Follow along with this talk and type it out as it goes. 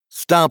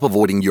Stop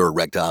avoiding your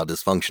erectile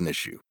dysfunction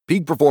issue.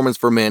 Peak Performance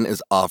for Men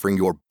is offering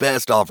your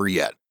best offer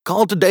yet.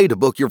 Call today to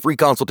book your free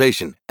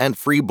consultation and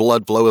free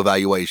blood flow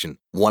evaluation.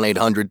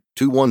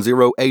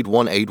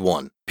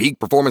 1-800-210-8181. Peak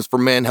Performance for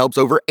Men helps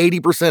over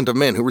 80% of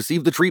men who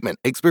receive the treatment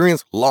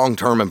experience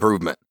long-term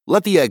improvement.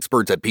 Let the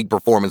experts at Peak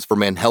Performance for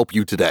Men help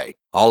you today.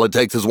 All it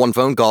takes is one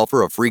phone call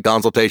for a free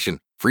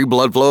consultation, free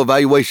blood flow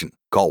evaluation.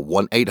 Call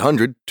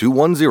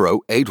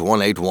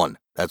 1-800-210-8181.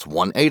 That's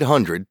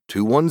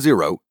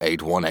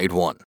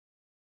 1-800-210-8181.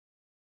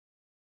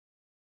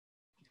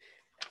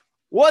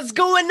 What's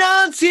going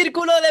on,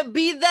 Círculo de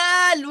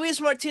Vida? Luis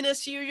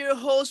Martinez here, your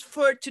host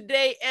for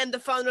today and the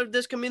founder of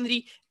this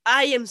community.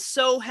 I am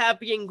so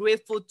happy and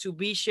grateful to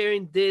be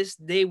sharing this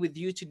day with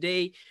you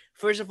today.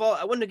 First of all,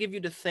 I want to give you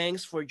the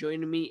thanks for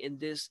joining me in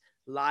this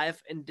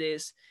live and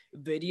this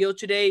video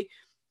today.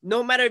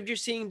 No matter if you're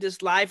seeing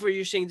this live or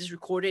you're seeing this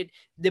recorded,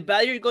 the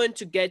value you're going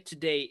to get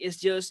today is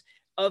just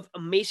of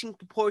amazing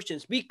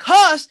proportions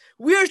because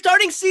we are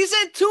starting season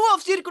 2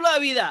 of Círculo de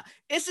Vida.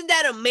 Isn't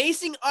that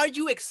amazing? Are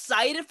you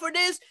excited for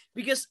this?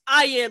 Because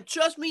I am.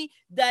 Trust me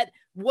that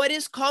what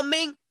is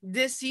coming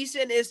this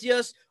season is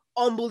just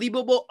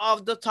unbelievable,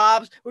 off the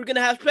tops. We're going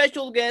to have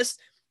special guests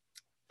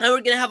and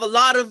we're going to have a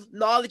lot of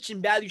knowledge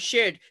and value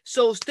shared.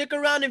 So stick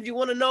around if you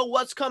want to know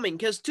what's coming,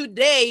 because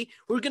today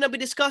we're going to be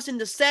discussing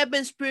the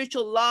 7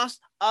 spiritual laws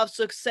of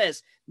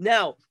success.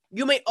 Now,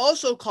 you may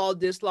also call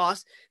this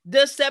laws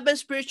the 7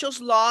 spiritual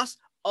laws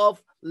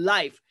of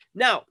life.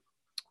 Now,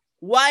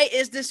 why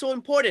is this so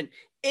important?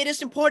 It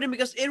is important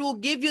because it will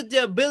give you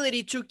the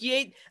ability to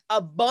create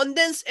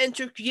abundance and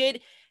to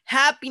create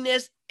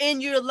happiness in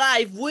your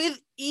life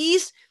with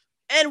ease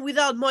and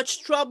without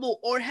much trouble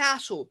or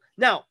hassle.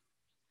 Now,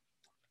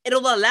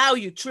 it'll allow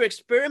you to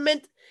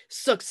experiment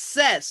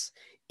success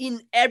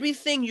in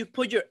everything you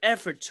put your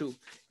effort to.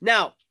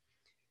 Now,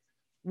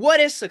 what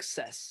is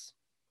success?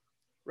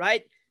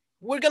 Right?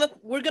 We're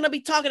gonna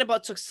be talking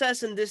about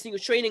success in this new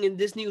training, in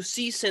this new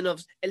season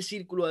of El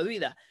Círculo de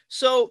Vida.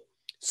 So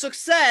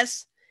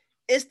success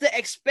is the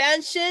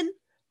expansion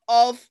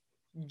of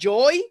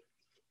joy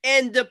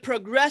and the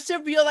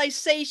progressive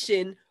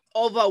realization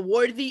of a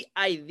worthy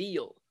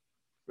ideal,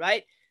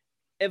 right?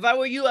 If I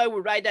were you, I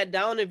would write that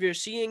down. If you're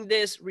seeing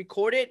this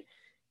recorded,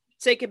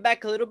 take it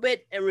back a little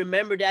bit and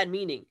remember that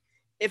meaning.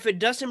 If it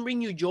doesn't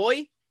bring you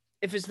joy,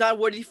 if it's not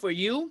worthy for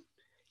you,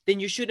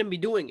 then you shouldn't be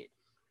doing it,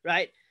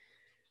 right?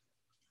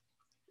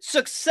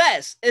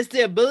 Success is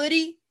the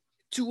ability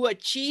to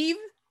achieve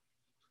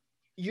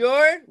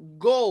your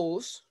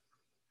goals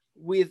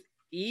with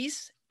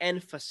ease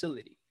and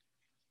facility.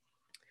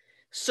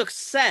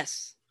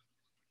 Success,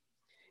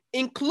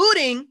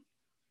 including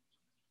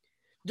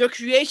the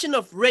creation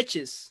of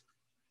riches,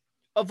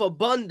 of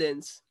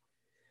abundance,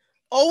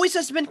 always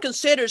has been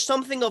considered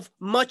something of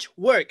much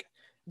work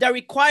that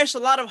requires a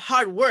lot of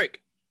hard work.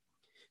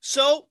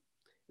 So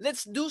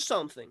let's do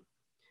something.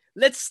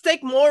 Let's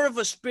take more of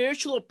a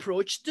spiritual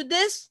approach to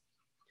this,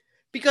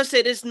 because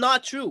it is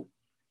not true.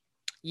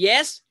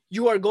 Yes,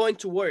 you are going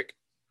to work.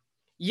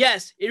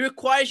 Yes, it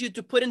requires you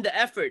to put in the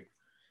effort,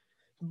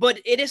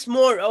 but it is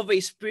more of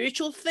a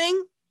spiritual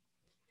thing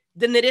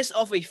than it is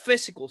of a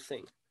physical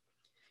thing.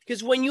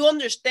 Because when you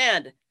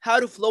understand how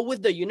to flow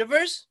with the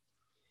universe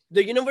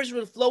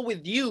will flow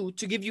with you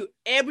to give you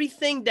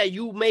everything that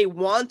you may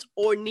want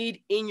or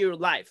need in your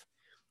life.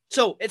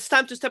 So it's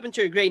time to step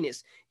into your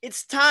greatness.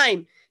 It's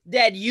time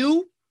that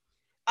you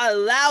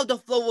allow the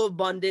flow of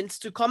abundance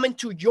to come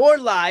into your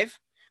life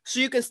so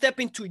you can step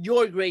into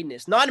your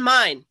greatness. Not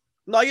mine,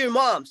 not your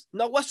mom's,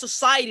 not what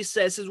society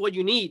says is what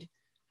you need.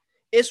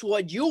 It's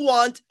what you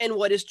want and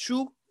what is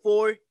true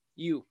for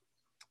you.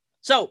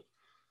 So,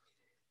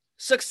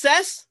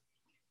 success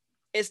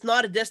is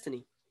not a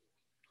destiny.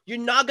 You're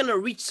not going to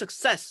reach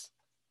success.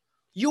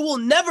 You will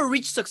never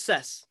reach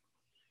success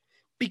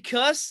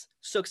because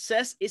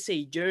success is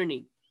a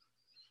journey.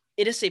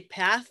 It is a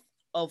path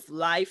of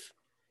life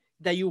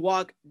that you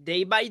walk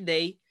day by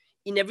day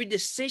in every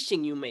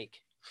decision you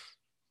make.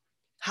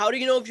 How do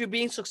you know if you're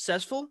being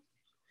successful?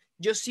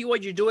 Just see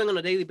what you're doing on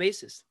a daily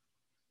basis.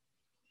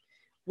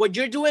 What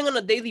you're doing on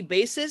a daily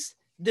basis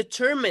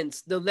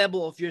determines the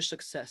level of your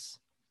success.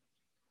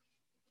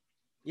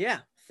 Yeah,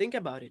 think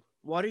about it.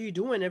 What are you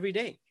doing every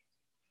day?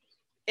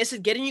 Is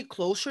it getting you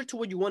closer to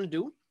what you want to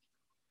do?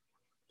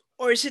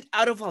 Or is it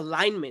out of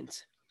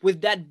alignment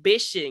with that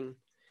vision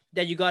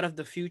that you got of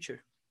the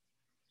future?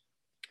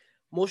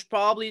 Most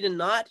probably than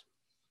not,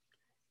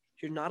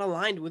 you're not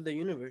aligned with the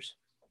universe.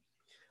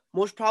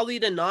 Most probably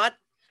than not,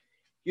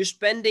 you're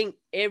spending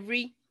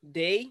every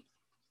day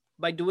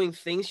by doing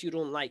things you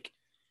don't like,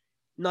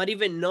 not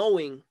even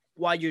knowing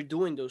why you're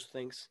doing those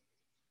things.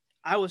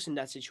 I was in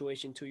that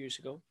situation 2 years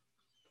ago.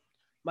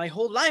 My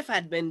whole life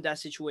had been in that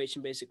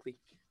situation, basically,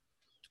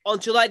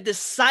 until I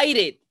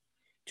decided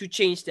to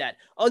change that,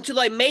 until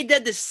I made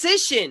that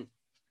decision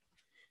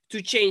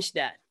to change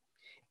that.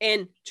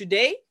 And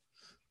today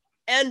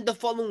and the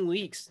following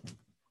weeks,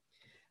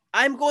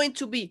 I'm going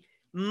to be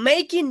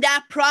making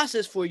that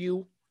process for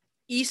you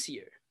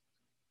easier.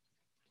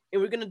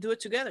 And we're going to do it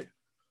together.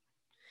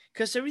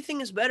 Because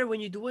everything is better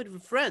when you do it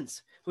with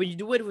friends, when you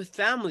do it with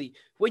family,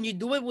 when you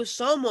do it with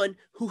someone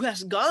who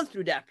has gone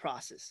through that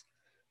process,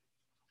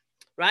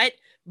 right?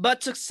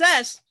 But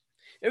success,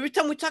 every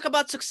time we talk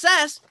about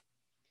success,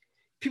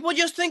 people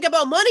just think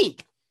about money.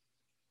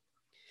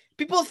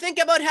 People think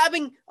about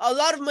having a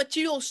lot of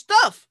material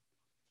stuff.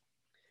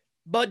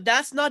 But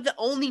that's not the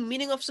only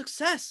meaning of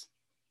success.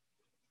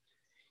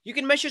 You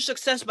can measure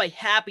success by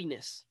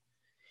happiness.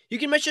 You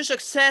can measure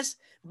success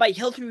by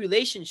healthy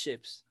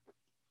relationships.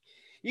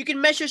 You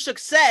can measure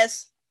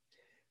success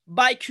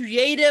by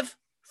creative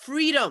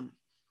freedom.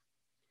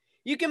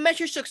 You can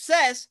measure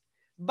success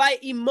by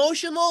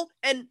emotional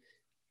and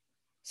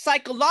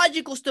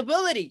psychological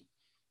stability.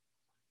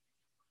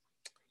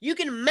 You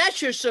can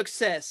measure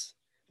success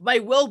by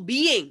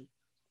well-being,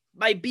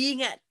 by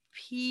being at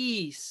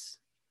peace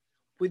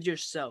with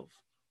yourself.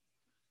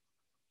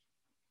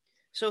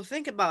 So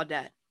think about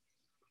that.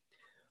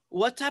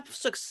 What type of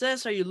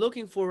success are you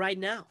looking for right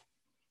now?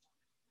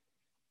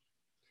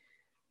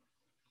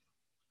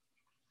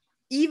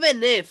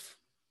 Even if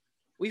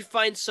we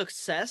find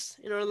success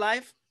in our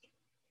life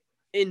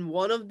in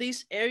one of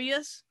these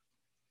areas,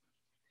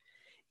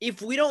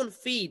 if we don't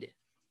feed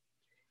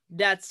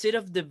that seed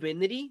of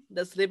divinity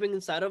that's living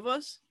inside of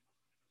us,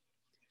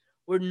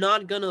 we're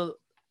not gonna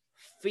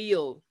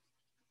feel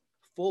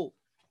full.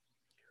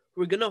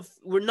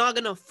 We're not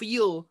gonna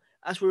feel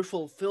as we're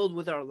fulfilled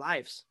with our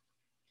lives.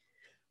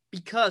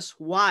 Because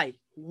why?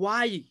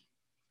 Why?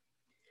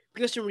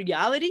 Because in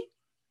reality,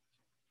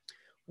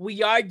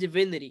 we are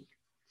divinity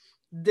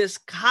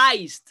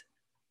disguised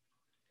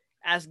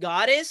as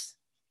goddess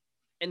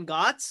and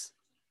gods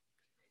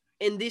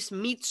in these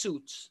meat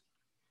suits.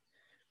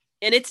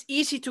 And it's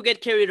easy to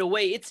get carried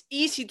away. It's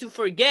easy to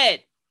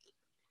forget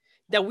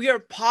that we are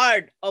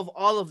part of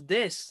all of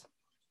this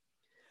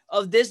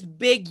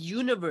big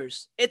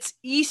universe. It's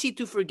easy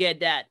to forget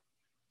that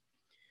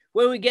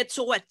when we get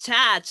so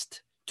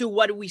attached to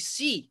what we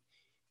see,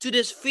 to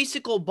these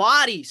physical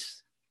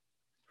bodies,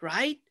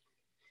 right?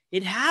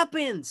 It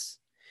happens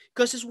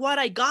because it's what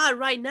I got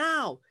right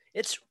now.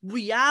 It's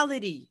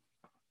reality.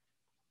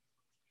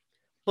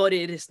 But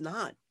it is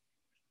not,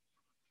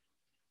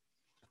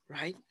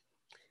 right?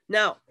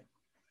 Now,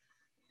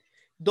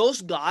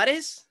 those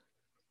goddess,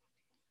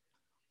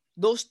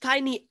 those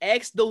tiny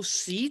eggs, those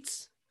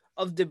seeds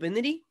of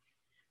divinity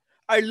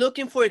are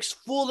looking for its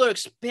fuller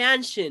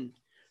expansion,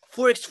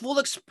 for its full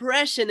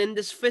expression in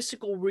this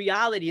physical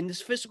reality, in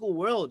this physical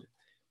world.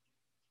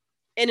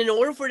 And in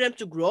order for them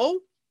to grow,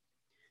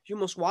 you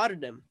must water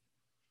them.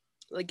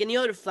 Like any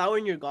other flower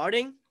in your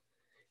garden,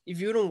 if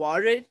you don't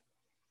water it,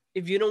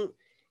 if you don't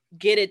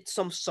get it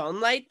some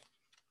sunlight,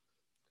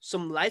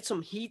 some light,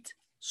 some heat,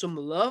 some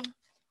love,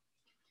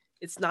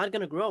 it's not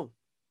going to grow.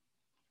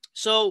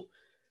 So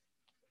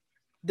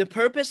the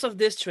purpose of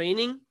this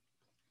training,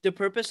 the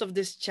purpose of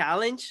this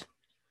challenge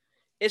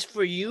is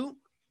for you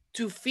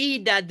to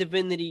feed that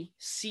divinity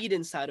seed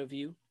inside of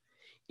you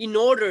in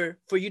order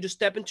for you to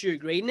step into your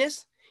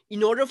greatness,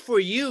 in order for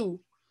you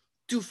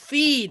to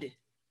feed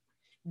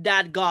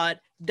that God,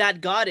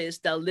 that goddess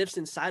that lives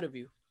inside of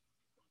you.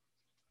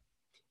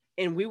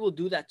 And we will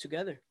do that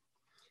together.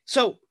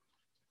 So,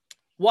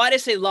 what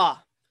is a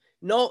law?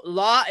 No,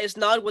 law is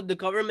not what the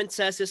government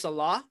says is a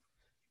law.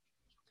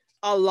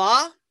 A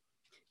law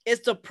is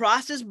the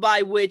process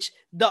by which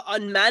the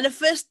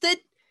unmanifested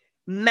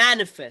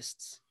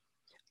manifests.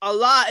 A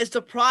law is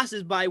the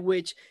process by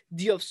which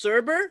the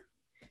observer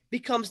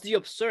becomes the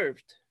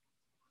observed.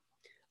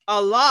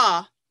 A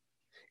law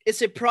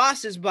is a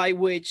process by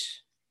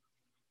which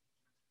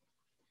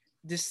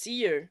the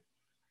seer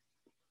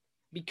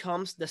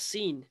becomes the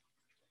seen,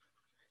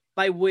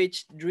 by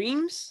which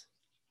dreams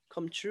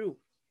come true.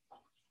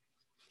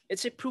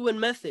 It's a proven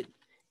method.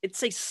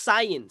 It's a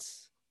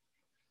science.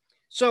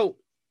 So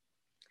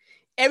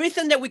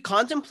everything that we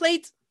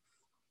contemplate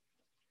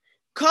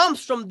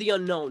comes from the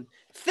unknown.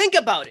 Think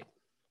about it.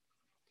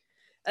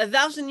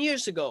 1,000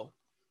 years ago,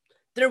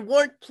 there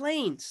weren't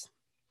planes.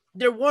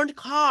 There weren't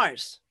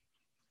cars.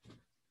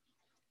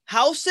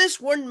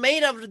 Houses weren't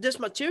made out of these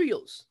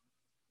materials.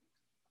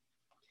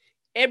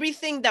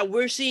 Everything that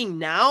we're seeing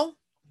now,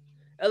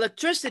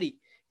 electricity,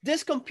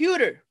 this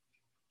computer,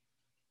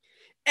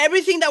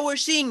 everything that we're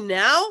seeing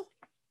now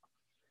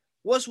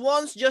was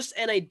once just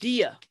an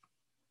idea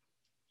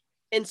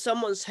in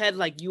someone's head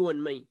like you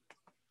and me.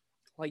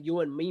 Like you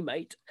and me,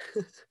 mate.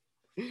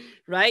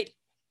 Right?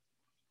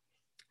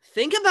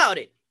 Think about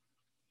it.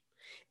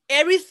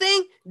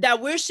 Everything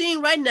that we're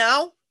seeing right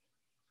now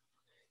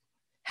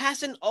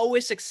hasn't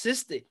always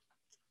existed.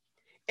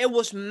 It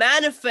was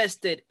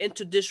manifested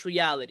into this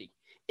reality.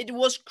 It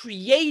was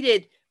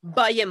created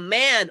by a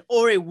man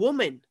or a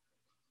woman.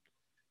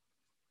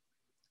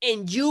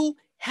 And you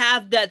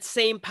have that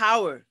same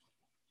power.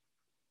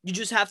 You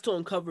just have to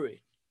uncover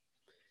it.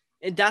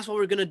 And that's what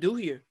we're going to do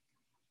here.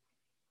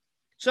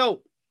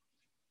 So,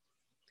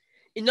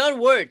 in other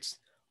words,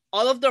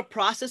 all of the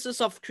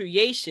processes of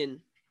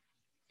creation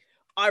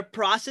are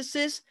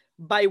processes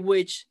by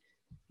which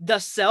the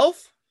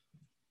self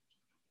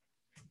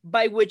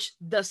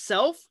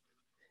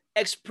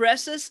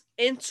expresses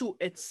into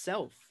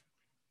itself.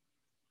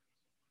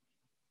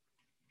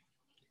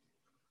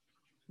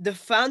 The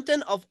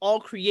fountain of all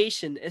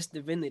creation is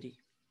divinity,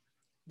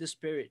 the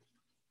spirit.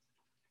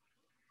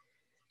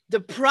 The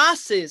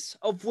process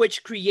of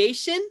which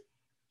creation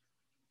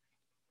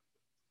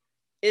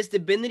is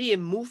divinity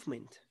in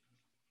movement,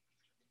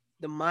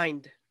 the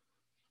mind.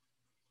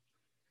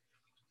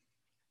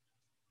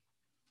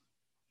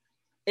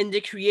 In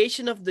the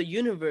creation of the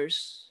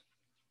universe,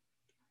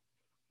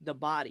 the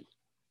body.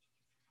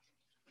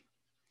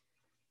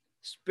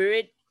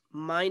 Spirit,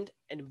 mind,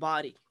 and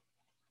body.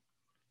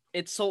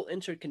 It's all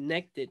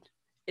interconnected.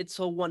 It's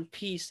all one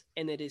piece,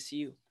 and it is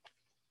you.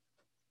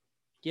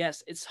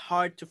 Yes, it's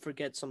hard to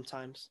forget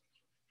sometimes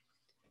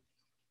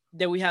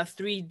that we have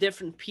three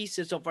different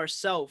pieces of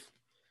ourselves,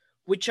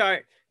 which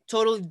are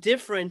totally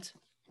different,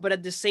 but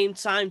at the same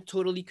time,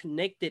 totally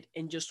connected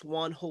in just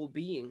one whole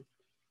being.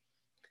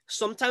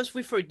 Sometimes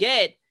we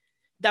forget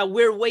that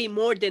we're way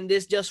more than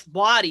this just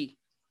body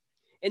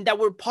and that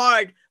we're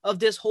part of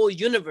this whole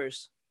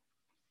universe.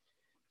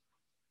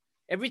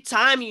 Every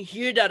time you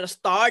hear that a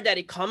star, that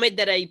a comet,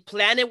 that a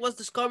planet was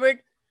discovered,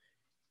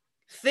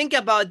 think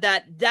about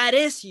that. That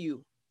is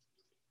you.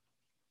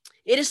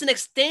 It is an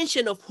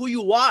extension of who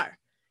you are.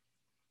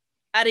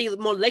 At a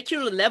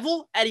molecular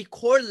level, at a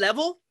core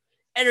level,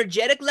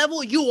 energetic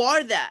level, you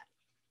are that.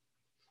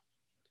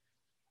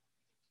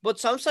 But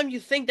sometimes you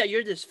think that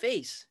you're this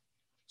face.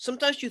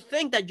 Sometimes you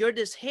think that you're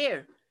this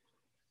hair.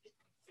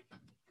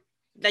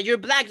 That you're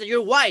black, that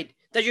you're white,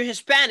 that you're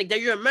Hispanic,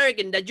 that you're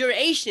American, that you're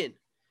Asian.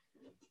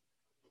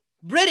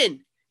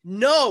 Britain,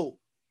 no.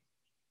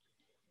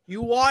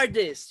 You are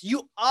this.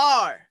 You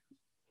are.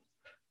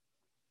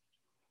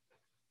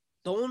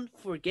 Don't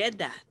forget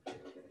that.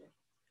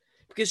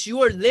 Because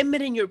you are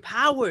limiting your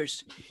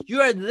powers. You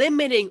are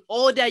limiting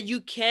all that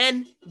you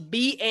can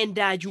be and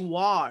that you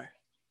are.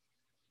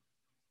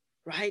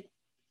 Right?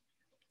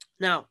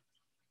 Now,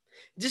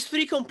 these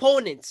three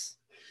components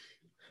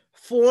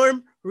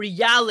form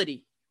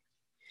reality.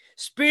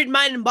 Spirit,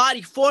 mind, and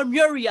body form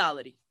your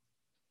reality.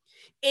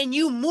 And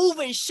you move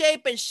and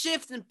shape and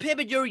shift and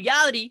pivot your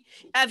reality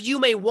as you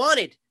may want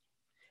it,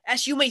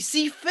 as you may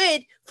see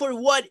fit for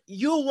what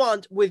you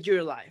want with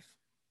your life.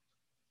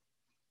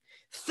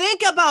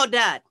 Think about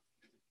that.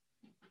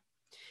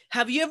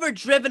 Have you ever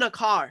driven a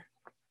car?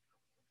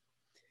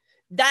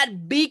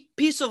 That big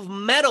piece of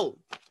metal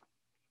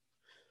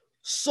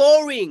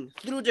soaring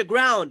through the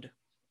ground.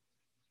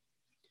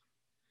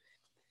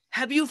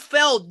 Have you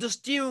felt the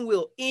steering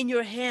wheel in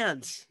your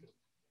hands?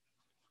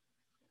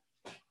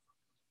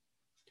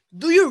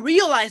 Do you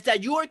realize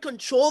that you are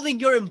controlling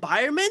your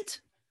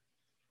environment?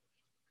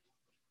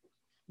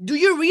 Do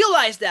you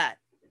realize that?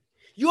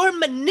 You are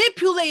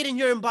manipulating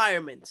your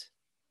environment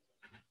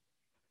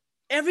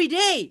every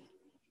day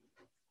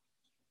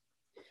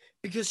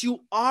because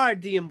you are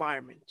the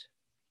environment.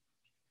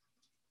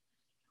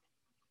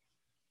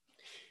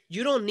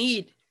 You don't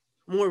need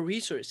more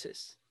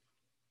resources.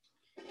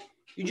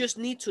 You just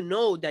need to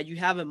know that you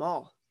have them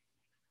all.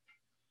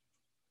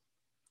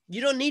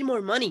 You don't need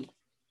more money.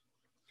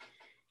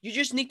 You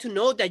just need to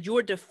know that you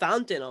are the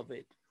fountain of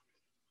it.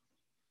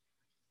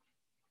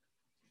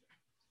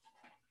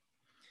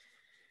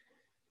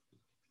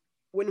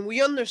 When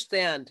we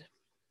understand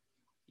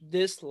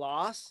these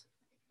laws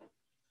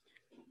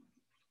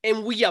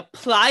and we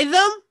apply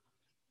them,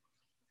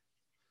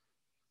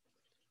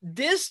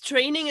 this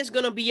training is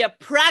going to be a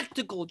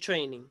practical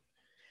training,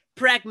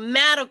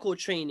 pragmatical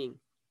training.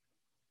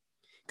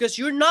 Because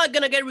you're not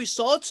going to get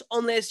results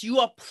unless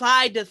you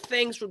apply the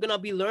things we're going to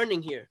be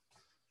learning here.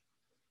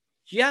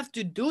 You have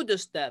to do the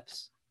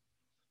steps.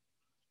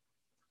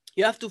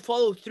 You have to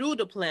follow through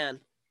the plan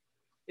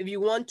if you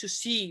want to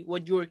see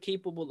what you're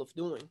capable of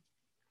doing.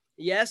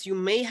 Yes, you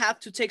may have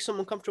to take some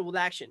uncomfortable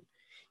action.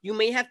 You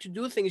may have to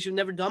do things you've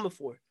never done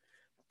before.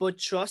 But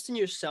trust in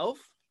yourself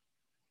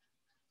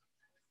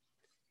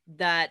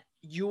that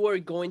you are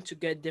going to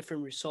get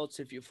different results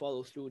if you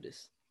follow through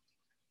this.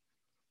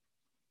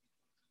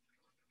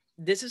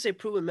 This is a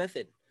proven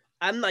method.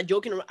 I'm not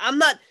joking around. I'm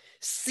not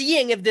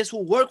seeing if this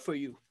will work for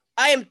you.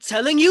 I am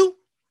telling you,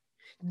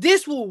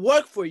 this will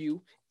work for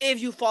you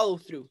if you follow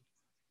through.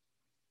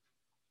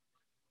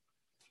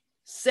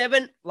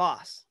 7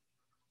 laws.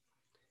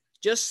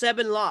 Just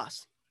 7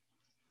 laws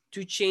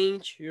to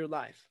change your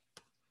life.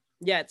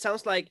 Yeah, it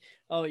sounds like,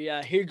 oh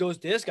yeah, here goes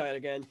this guy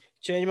again.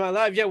 Change my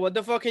life. Yeah, what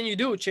the fuck can you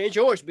do? Change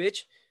yours, bitch.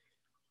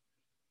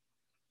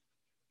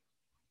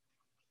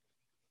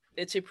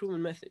 It's a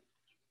proven method.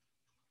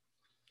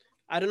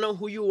 I don't know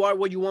who you are,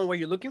 what you want, what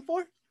you're looking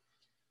for,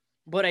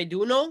 but I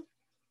do know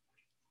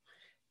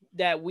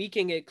that we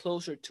can get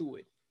closer to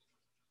it.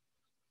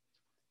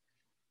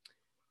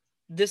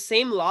 The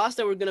same laws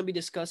that we're going to be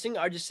discussing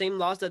are the same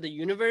laws that the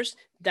universe,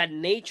 that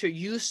nature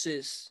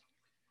uses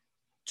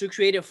to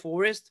create a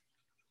forest,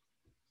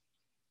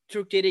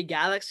 to create a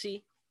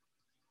galaxy,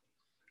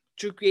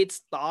 to create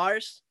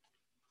stars,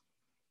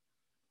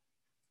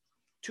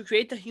 to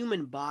create the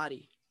human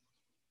body.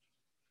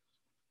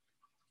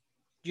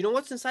 You know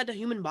what's inside the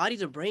human body?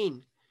 The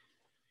brain.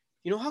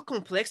 You know how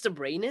complex the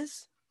brain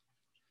is?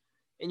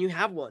 And you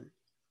have one.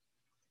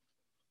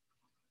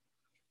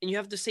 And you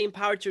have the same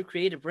power to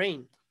create a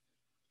brain.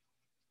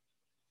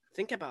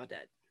 Think about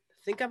that.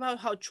 Think about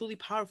how truly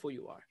powerful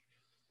you are.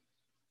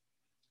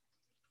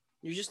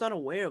 You're just not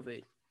aware of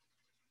it.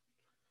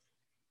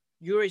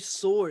 You're a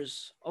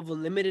source of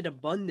unlimited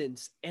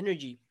abundance,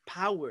 energy,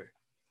 power.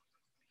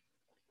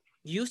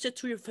 Use it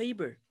to your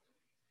favor.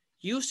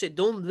 Use it.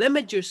 Don't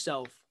limit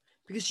yourself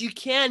because you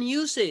can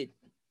use it.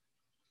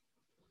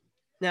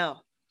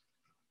 Now,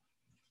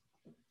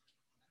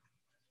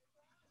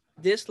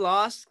 this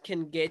loss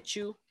can get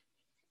you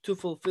to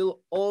fulfill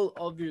all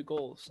of your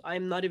goals.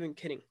 I'm not even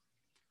kidding.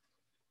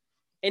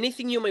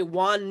 Anything you may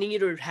want,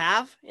 need, or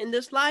have in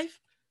this life,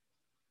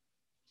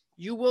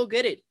 you will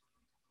get it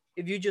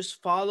if you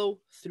just follow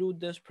through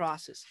this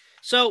process.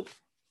 So,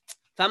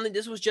 family,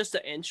 this was just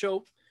the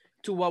intro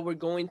to what we're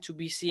going to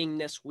be seeing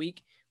next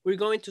week. We're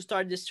going to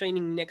start this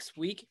training next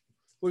week.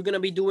 We're going to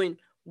be doing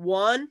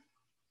one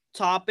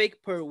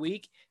topic per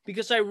week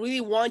because I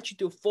really want you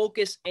to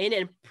focus in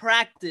and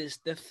practice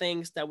the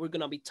things that we're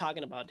going to be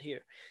talking about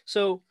here.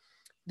 So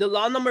the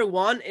law number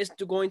one is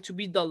going to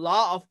be the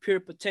law of pure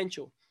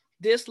potential.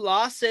 This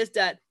law says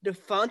that the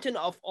fountain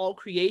of all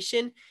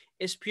creation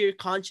is pure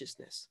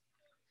consciousness.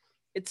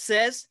 It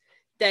says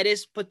that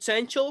is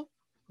potential,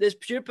 this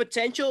pure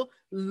potential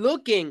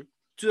looking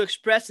to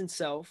express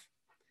itself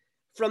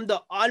from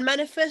the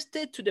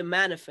unmanifested to the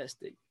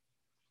manifested.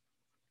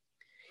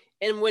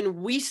 And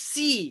when we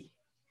see,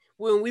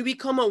 when we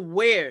become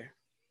aware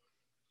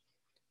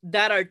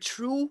that our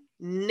true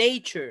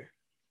nature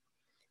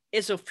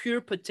is of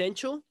pure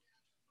potential,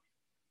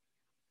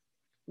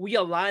 we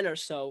align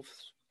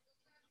ourselves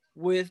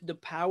with the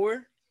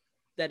power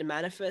that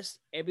manifests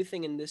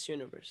everything in this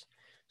universe.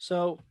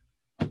 So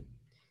if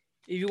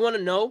you want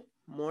to know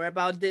more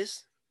about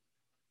this,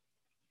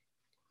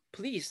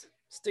 please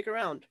stick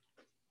around.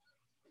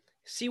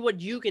 See what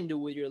you can do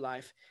with your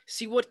life.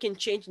 See what can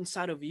change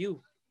inside of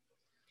you.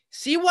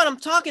 See what I'm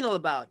talking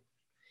about.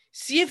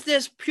 See if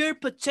this pure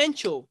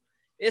potential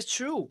is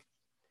true.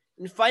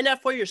 And find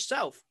out for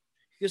yourself.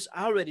 Because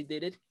I already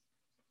did it.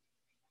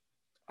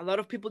 A lot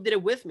of people did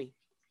it with me.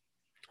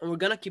 And we're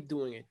going to keep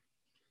doing it.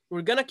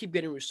 We're going to keep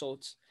getting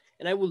results.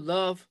 And I would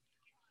love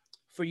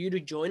for you to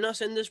join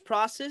us in this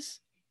process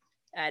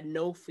at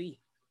no fee.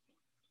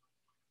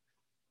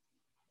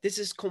 This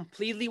is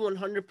completely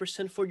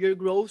 100% for your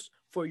growth,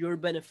 for your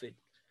benefit.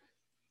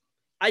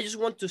 I just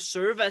want to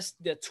serve as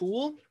the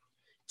tool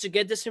to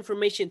get this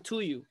information to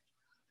you.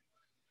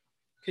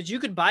 Because you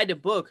could buy the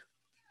book.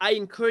 I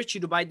encourage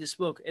you to buy this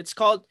book. It's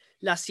called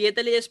Las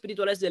 7 Leyes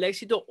Espirituales del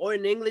Éxito, or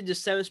in English, The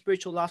 7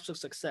 Spiritual Laws of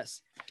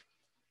Success.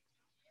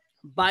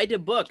 Buy the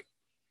book.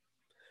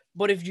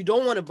 But if you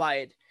don't want to buy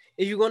it,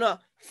 if you're going to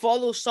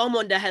follow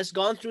someone that has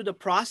gone through the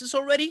process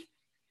already,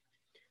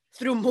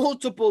 through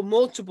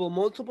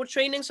multiple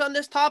trainings on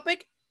this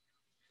topic,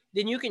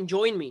 then you can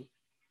join me.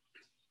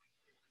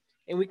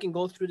 And we can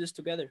go through this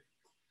together.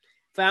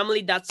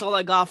 Family, that's all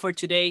I got for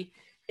today.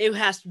 It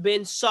has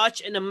been such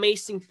an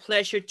amazing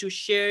pleasure to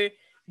share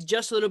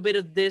just a little bit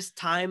of this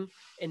time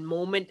and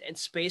moment and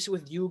space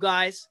with you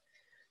guys.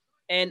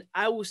 And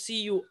I will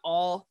see you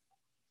all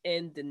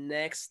in the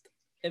next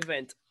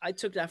event. I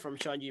took that from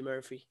Sean G.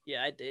 Murphy.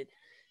 Yeah, I did.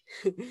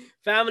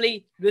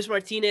 Family, Luis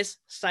Martinez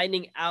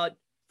signing out,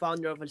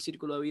 founder of El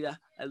Círculo de Vida.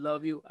 I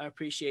love you. I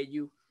appreciate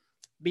you.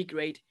 Be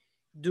great.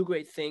 Do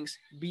great things.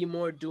 Be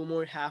more, do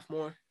more, have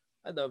more.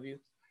 I love you.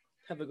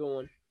 Have a good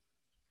one.